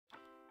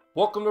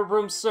Welcome to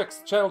Room 6,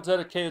 the channel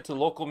dedicated to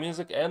local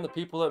music and the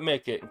people that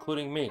make it,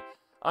 including me.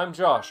 I'm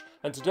Josh,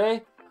 and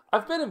today,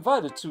 I've been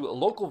invited to a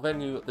local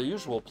venue at the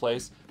usual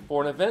place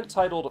for an event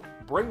titled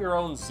Bring Your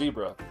Own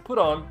Zebra, put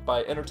on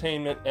by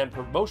entertainment and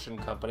promotion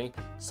company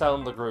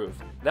Sound the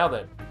Groove. Now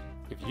then,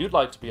 if you'd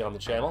like to be on the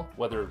channel,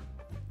 whether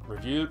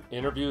reviewed,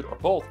 interviewed, or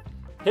both,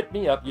 hit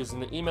me up using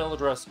the email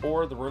address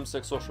or the Room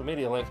 6 social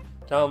media link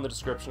down in the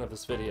description of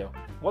this video.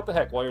 What the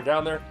heck, while you're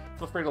down there,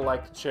 feel free to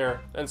like, share,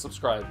 and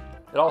subscribe.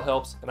 It all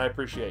helps, and I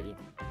appreciate you.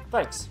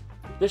 Thanks!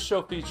 This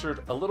show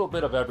featured a little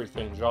bit of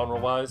everything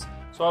genre-wise,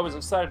 so I was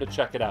excited to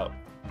check it out.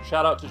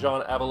 Shout out to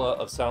John Avila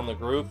of Sound the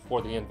Groove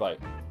for the invite.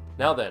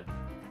 Now then,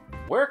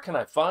 where can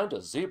I find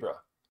a zebra?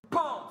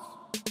 Pause.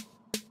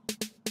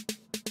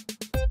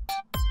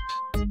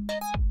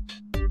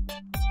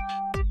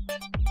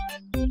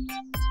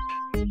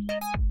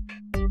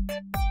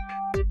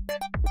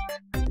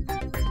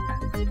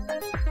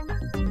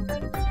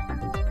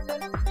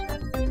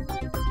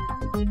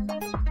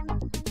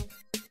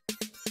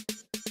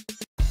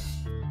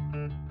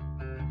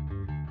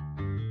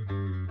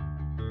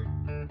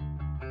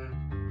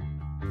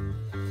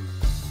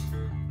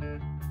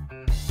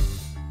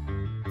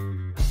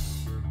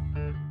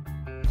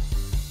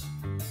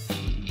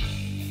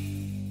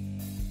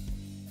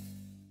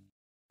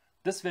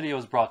 This video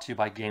is brought to you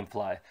by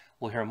Gamefly.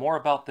 We'll hear more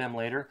about them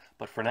later,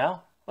 but for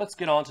now, let's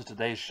get on to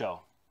today's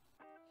show.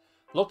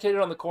 Located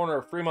on the corner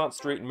of Fremont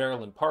Street and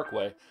Maryland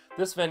Parkway,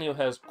 this venue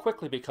has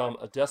quickly become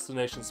a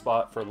destination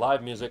spot for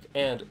live music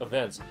and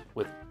events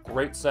with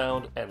great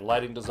sound and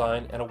lighting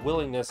design and a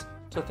willingness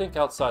to think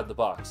outside the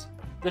box.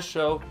 This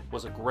show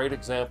was a great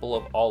example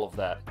of all of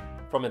that.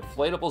 From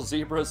inflatable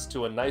zebras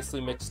to a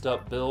nicely mixed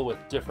up bill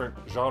with different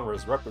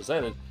genres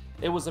represented,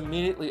 it was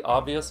immediately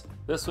obvious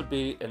this would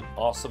be an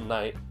awesome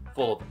night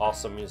full of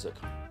awesome music.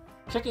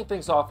 Kicking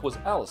things off was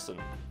Allison,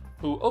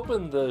 who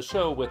opened the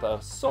show with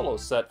a solo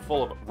set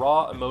full of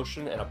raw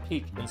emotion and a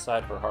peek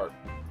inside her heart.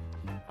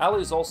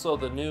 Allie's also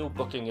the new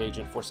booking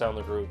agent for Sound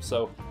the Groove,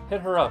 so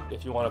hit her up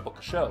if you want to book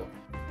a show.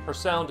 Her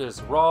sound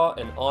is raw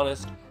and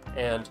honest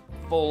and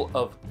full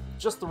of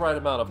just the right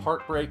amount of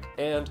heartbreak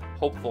and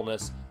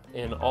hopefulness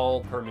in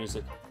all her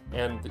music,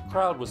 and the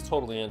crowd was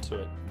totally into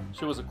it.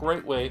 She was a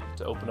great way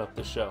to open up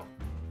the show.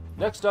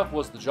 Next up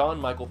was the John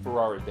Michael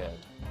Ferrari Band.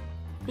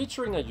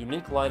 Featuring a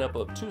unique lineup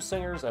of two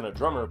singers and a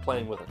drummer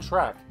playing with a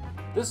track,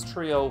 this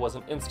trio was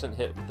an instant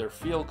hit with their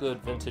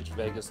feel-good vintage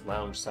Vegas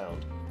lounge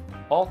sound.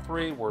 All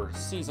three were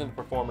seasoned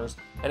performers,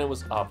 and it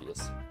was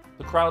obvious.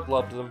 The crowd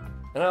loved them,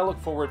 and I look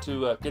forward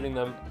to getting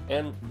them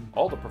and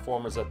all the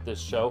performers at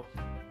this show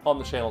on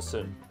the channel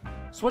soon.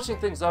 Switching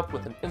things up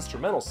with an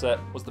instrumental set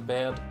was the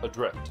band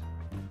Adrift.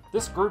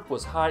 This group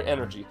was high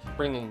energy,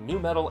 bringing nu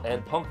metal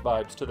and punk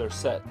vibes to their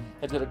set,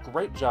 and did a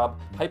great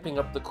job hyping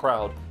up the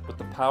crowd with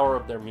the power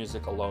of their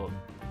music alone.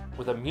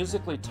 With a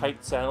musically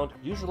tight sound,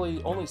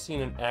 usually only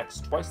seen in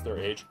acts twice their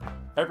age,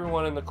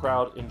 everyone in the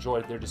crowd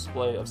enjoyed their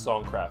display of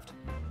songcraft.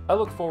 I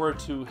look forward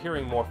to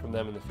hearing more from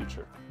them in the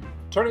future.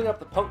 Turning up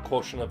the punk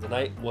quotient of the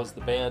night was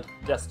the band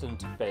Destined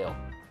To Fail.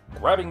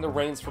 Grabbing the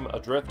reins from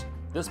Adrift,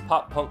 this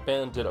pop-punk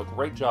band did a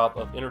great job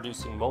of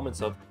introducing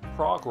moments of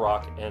prog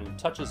rock and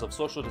touches of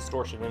social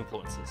distortion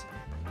influences.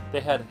 They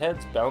had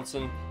heads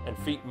bouncing and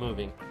feet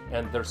moving,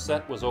 and their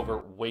set was over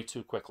way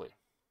too quickly.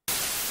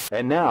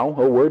 And now,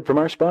 a word from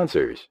our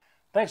sponsors.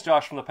 Thanks,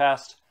 Josh from the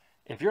past.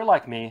 If you're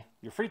like me,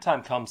 your free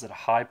time comes at a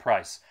high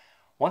price.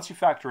 Once you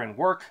factor in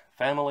work,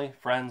 family,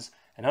 friends,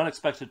 and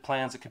unexpected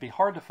plans, it can be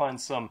hard to find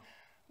some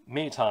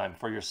me time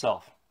for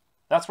yourself.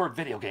 That's where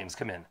video games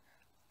come in.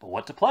 But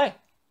what to play?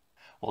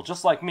 Well,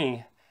 just like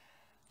me,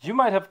 you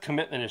might have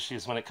commitment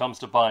issues when it comes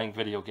to buying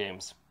video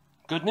games.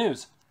 Good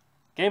news!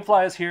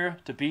 Gamefly is here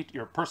to beat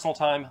your personal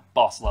time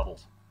boss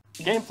levels.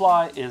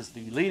 Gamefly is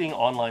the leading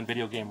online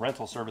video game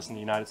rental service in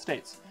the United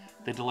States.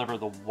 They deliver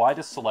the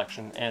widest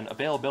selection and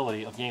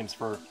availability of games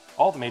for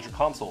all the major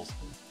consoles.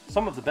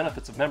 Some of the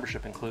benefits of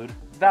membership include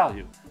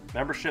value.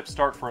 Memberships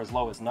start for as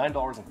low as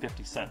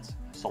 $9.50.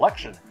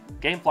 Selection.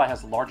 Gamefly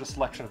has the largest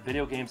selection of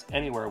video games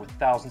anywhere with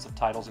thousands of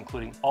titles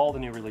including all the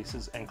new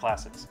releases and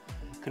classics.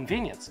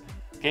 Convenience.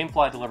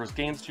 Gamefly delivers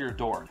games to your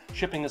door.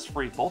 Shipping is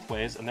free both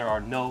ways and there are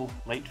no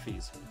late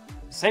fees.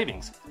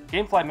 Savings.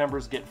 Gamefly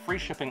members get free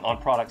shipping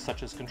on products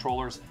such as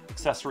controllers,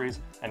 accessories,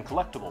 and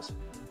collectibles.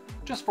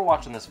 Just for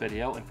watching this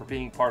video and for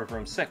being part of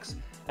Room 6,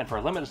 and for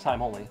a limited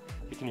time only,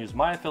 you can use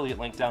my affiliate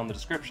link down in the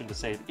description to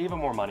save even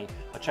more money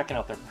by checking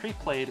out their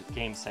pre-played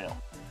game sale.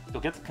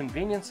 You'll get the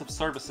convenience of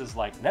services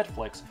like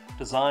Netflix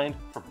designed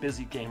for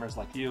busy gamers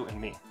like you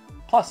and me.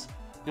 Plus,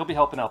 you'll be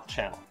helping out the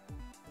channel.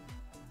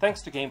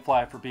 Thanks to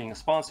Gamefly for being a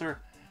sponsor,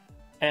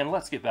 and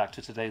let's get back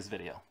to today's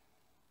video.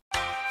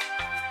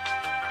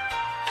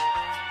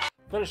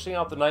 Finishing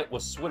out the night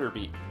was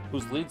Switterbeet,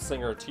 whose lead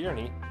singer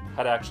Tierney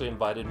had actually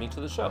invited me to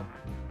the show.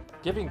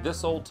 Giving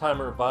this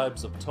old-timer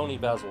vibes of Tony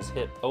Basil's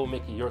hit Oh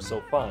Mickey You're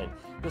So Fine,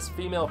 this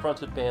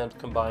female-fronted band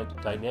combined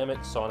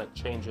dynamic sonic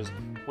changes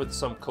with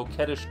some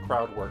coquettish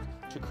crowd work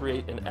to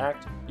create an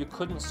act you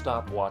couldn't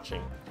stop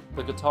watching.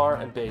 The guitar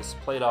and bass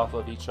played off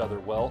of each other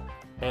well,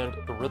 and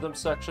the rhythm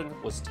section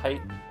was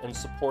tight and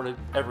supported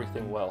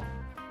everything well.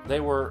 They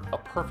were a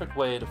perfect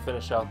way to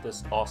finish out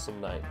this awesome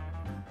night.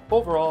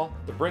 Overall,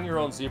 the Bring Your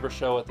Own Zebra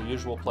show at the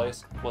usual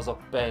place was a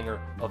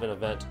banger of an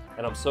event,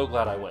 and I'm so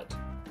glad I went.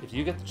 If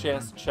you get the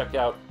chance to check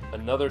out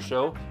another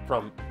show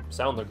from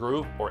Sound the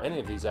Groove or any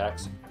of these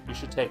acts, you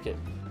should take it.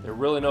 They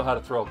really know how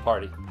to throw a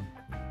party.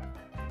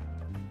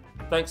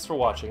 Thanks for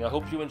watching. I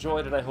hope you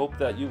enjoyed, and I hope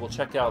that you will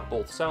check out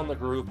both Sound the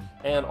Groove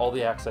and all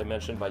the acts I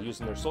mentioned by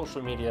using their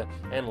social media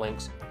and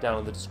links down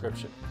in the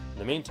description. In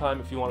the meantime,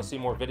 if you want to see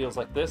more videos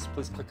like this,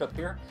 please click up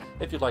here.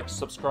 If you'd like to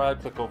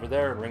subscribe, click over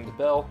there and ring the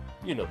bell.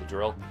 You know the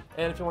drill.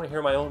 And if you want to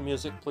hear my own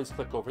music, please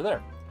click over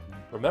there.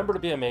 Remember to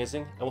be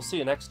amazing, and we'll see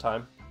you next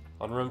time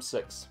on Room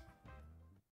 6.